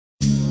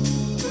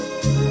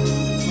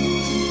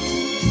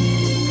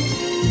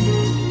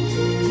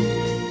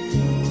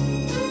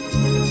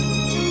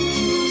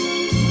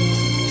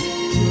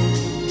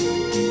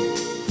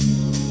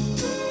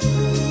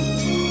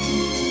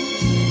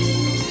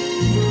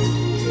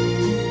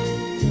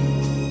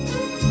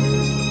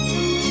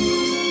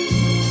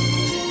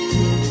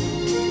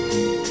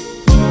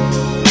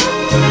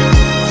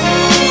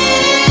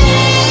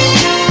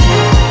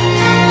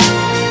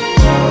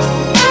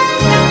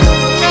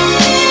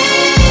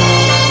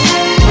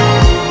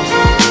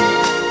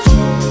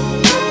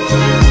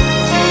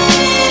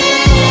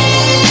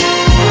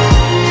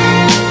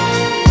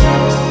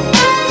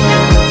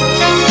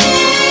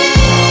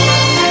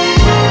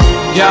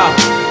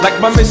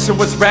inspiration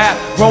was rap.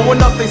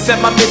 Growing up, they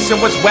said my mission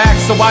was whack,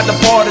 so I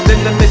departed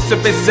in the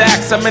mischievous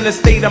acts. I'm in a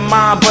state of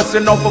mind,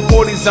 busting over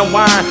 40s and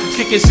wine,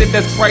 kicking shit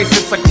that's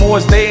priceless like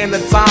Moore's Day in the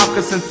time.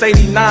 Cause since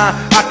 '89,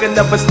 I could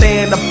never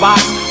stay in the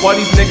box, while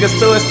these niggas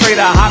stood straight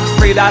out, hop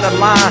straight out of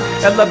line,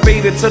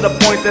 elevated to the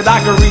point that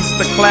I could reach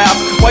the clouds.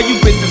 Why you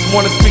bitches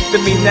wanna speak to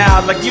me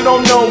now like you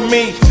don't know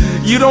me?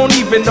 You don't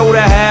even know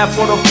the half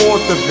or the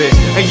fourth of it,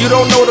 and you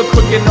don't know the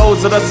crooked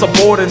nose of the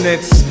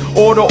subordinates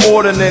or the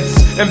ordinates.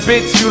 And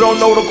bitch, you don't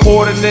know the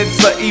coordinates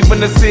or even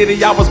the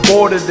city I was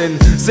boarded in.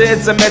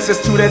 Sends a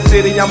message to that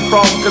city I'm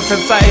from, cause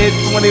since I hit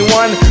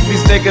 21,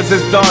 these niggas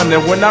is done.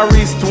 And when I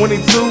reach 22,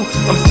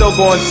 I'm still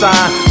going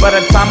shine. By the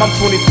time I'm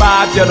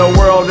 25, yeah, the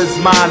world is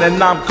mine, and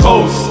I'm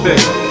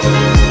coasting.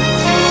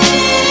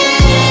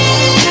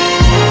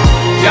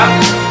 Yep,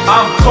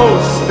 I'm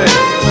coasting.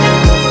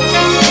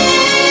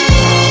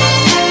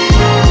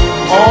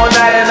 All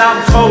night and I'm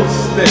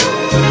coasting.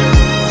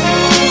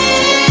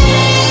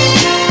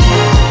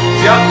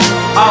 Yup,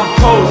 I'm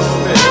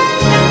coasting.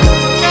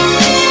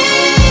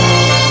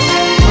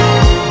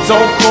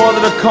 Don't call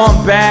it a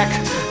comeback,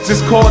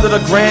 just call it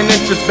a grand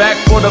entrance. Back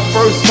for the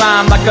first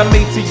time like I'm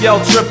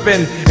ATL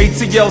tripping,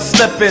 ATL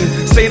slipping.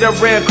 Say the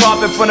red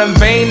carpet for them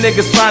vain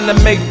niggas trying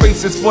to make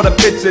faces for the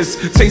bitches,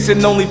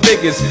 chasing only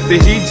figures.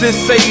 Did he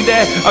just say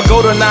that? I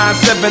go to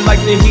 9-7 like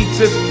did he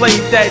just play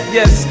that?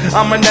 Yes,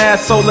 I'm an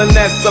asshole and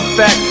that's a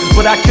fact,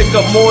 but I kick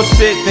up more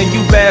shit than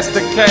you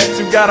bastard cats.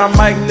 You got a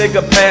mic,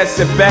 nigga, pass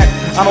it back.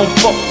 I don't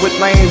fuck with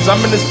lanes,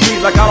 I'm in the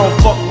street like I don't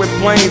fuck with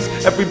planes.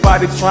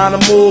 Everybody trying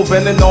to move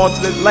in an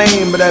alternate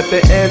lane, but at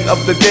the end of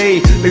the day,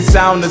 they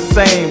sound the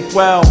same.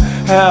 Well,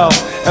 hell,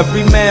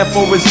 every man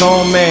for his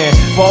own man.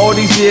 For all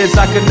these years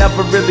I could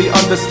never really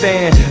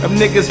understand if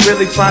niggas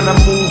really trying to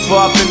move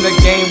up in the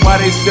game, why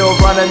they still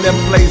running in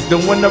place,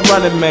 doing the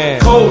running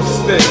man.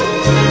 Coasting.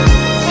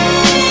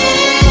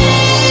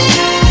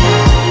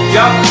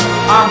 Yup,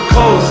 I'm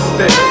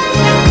coasting.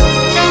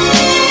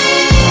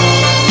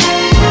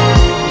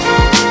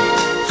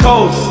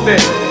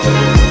 Coasting.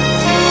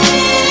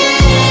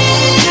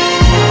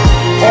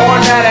 All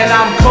night and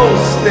I'm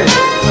coasting.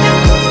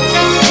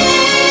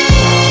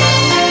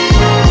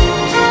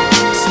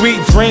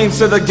 Sweet dreams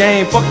to the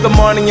game, fuck the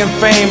money and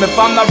fame. If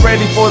I'm not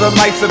ready for the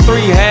lights of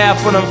 3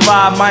 half for them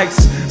 5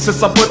 mics.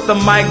 Since I put the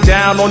mic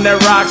down on that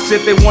rock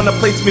shit, they wanna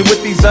place me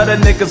with these other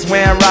niggas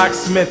wearing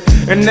Rocksmith.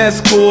 And that's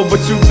cool, but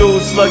you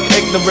dudes look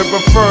ignorant.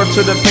 Refer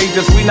to the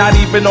pages, we not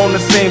even on the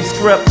same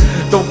script.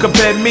 Don't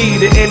compare me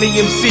to any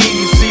MC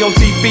you see on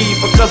TV,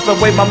 because the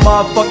way my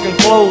motherfucking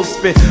clothes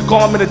fit.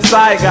 Call me the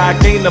tiger, I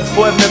gained a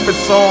foot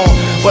Memphis on,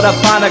 but I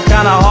find it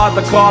kinda hard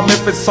to call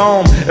Memphis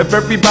home. If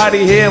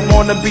everybody here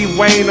wanna be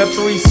Wayne or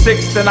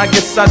 3-6, then I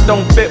guess I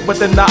don't fit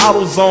within the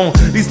auto zone.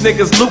 These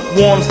niggas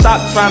lukewarm, stop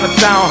trying to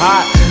sound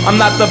hot. I'm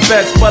not the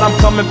best, but I'm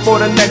coming for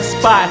the next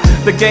spot.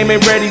 The game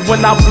ain't ready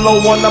when I blow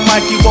on the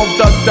mic. You won't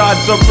duck,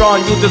 dodge, or run,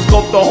 you just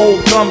go the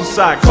whole drum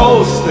shot.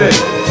 Coasting.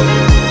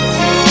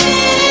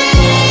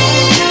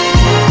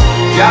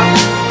 Yup,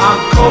 I'm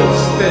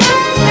coasting.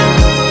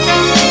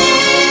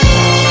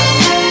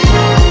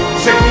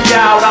 Check me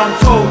out, I'm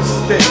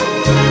coasting.